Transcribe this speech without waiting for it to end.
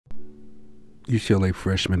UCLA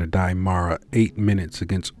freshman Aday Mara, 8 minutes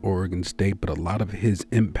against Oregon State, but a lot of his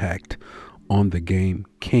impact on the game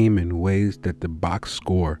came in ways that the box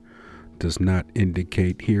score does not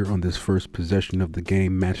indicate. Here on this first possession of the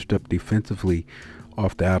game, matched up defensively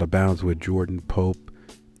off the out of bounds with Jordan Pope,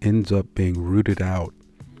 ends up being rooted out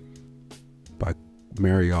by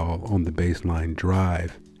Marial on the baseline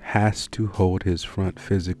drive. Has to hold his front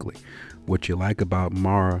physically. What you like about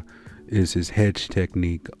Mara is his hedge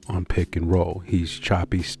technique on pick and roll. He's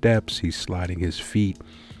choppy steps, he's sliding his feet,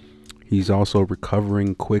 he's also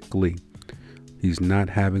recovering quickly. He's not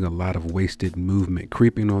having a lot of wasted movement.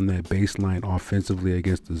 Creeping on that baseline offensively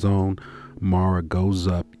against the zone, Mara goes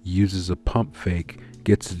up, uses a pump fake,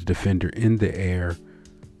 gets the defender in the air,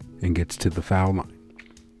 and gets to the foul line.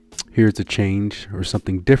 Here's a change or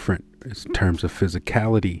something different in terms of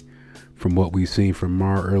physicality from what we've seen from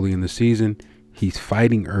Mara early in the season. He's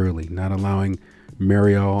fighting early, not allowing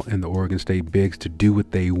Marial and the Oregon State bigs to do what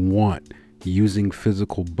they want, using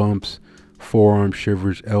physical bumps, forearm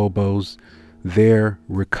shivers, elbows. There,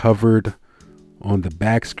 recovered on the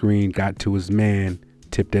back screen, got to his man,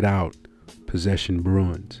 tipped it out. Possession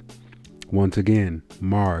Bruins. Once again,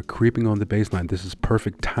 Mara creeping on the baseline. This is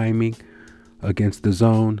perfect timing against the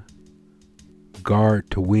zone.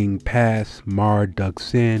 Guard to wing pass. Mara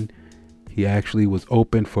ducks in. He actually was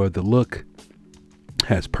open for the look.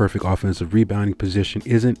 Has perfect offensive rebounding position.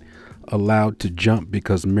 Isn't allowed to jump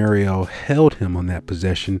because Marial held him on that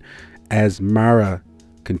possession. As Mara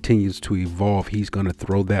continues to evolve, he's going to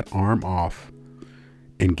throw that arm off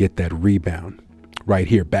and get that rebound. Right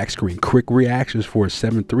here, back screen. Quick reactions for a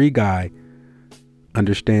 7'3" guy.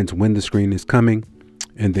 Understands when the screen is coming,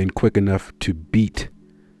 and then quick enough to beat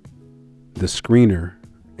the screener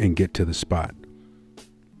and get to the spot.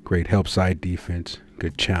 Great help side defense.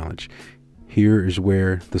 Good challenge. Here is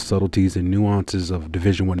where the subtleties and nuances of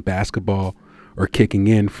Division I basketball are kicking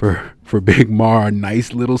in for Big Mara.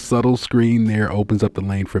 Nice little subtle screen there. Opens up the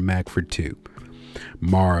lane for Mac for two.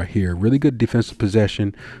 Mara here. Really good defensive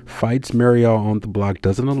possession. Fights Marial on the block.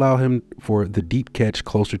 Doesn't allow him for the deep catch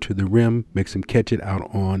closer to the rim. Makes him catch it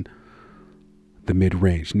out on the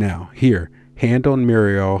mid-range. Now here, hand on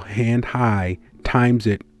Marial, hand high, times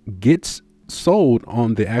it, gets sold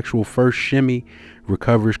on the actual first shimmy,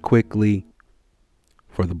 recovers quickly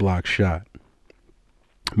for the block shot.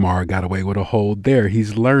 Mara got away with a hold there.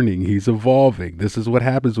 He's learning, he's evolving. This is what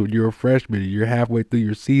happens when you're a freshman. You're halfway through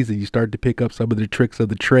your season. You start to pick up some of the tricks of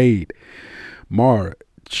the trade. Mara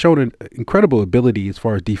showed an incredible ability as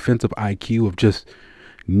far as defensive IQ of just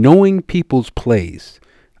knowing people's plays.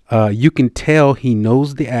 You can tell he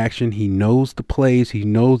knows the action, he knows the plays, he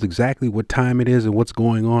knows exactly what time it is and what's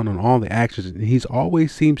going on all the actions. And he's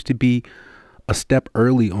always seems to be a step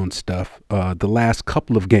early on stuff. The last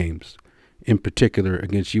couple of games, in particular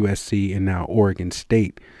against USC and now Oregon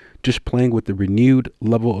State, just playing with the renewed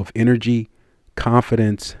level of energy,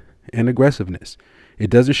 confidence, and aggressiveness. It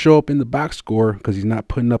doesn't show up in the box score because he's not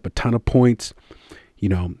putting up a ton of points. You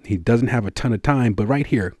know, he doesn't have a ton of time, but right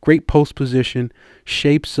here, great post position,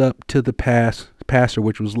 shapes up to the passer,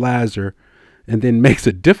 which was Lazar, and then makes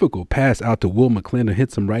a difficult pass out to Will McClendon,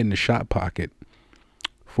 hits him right in the shot pocket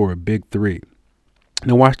for a big three.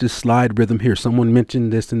 Now watch this slide rhythm here. Someone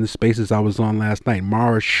mentioned this in the spaces I was on last night.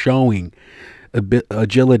 Mara showing a bit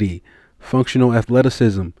agility, functional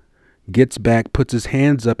athleticism, gets back, puts his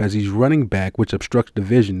hands up as he's running back, which obstructs the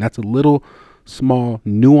vision. That's a little small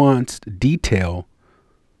nuanced detail,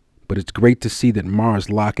 but it's great to see that Mara's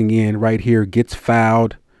locking in right here, gets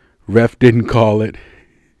fouled. Ref didn't call it.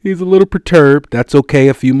 He's a little perturbed. That's okay.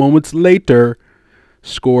 A few moments later,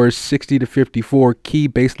 scores 60-54, key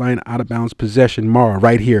baseline out of bounds possession. Mara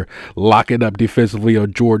right here, lock it up defensively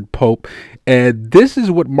on Jordan Pope. And this is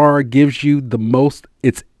what Mara gives you the most.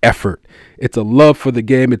 It's effort. It's a love for the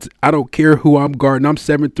game. It's, I don't care who I'm guarding. I'm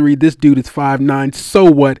 7'3". This dude is 5'9". So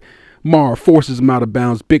what? Mara forces him out of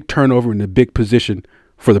bounds. Big turnover in a big position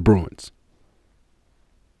for the Bruins.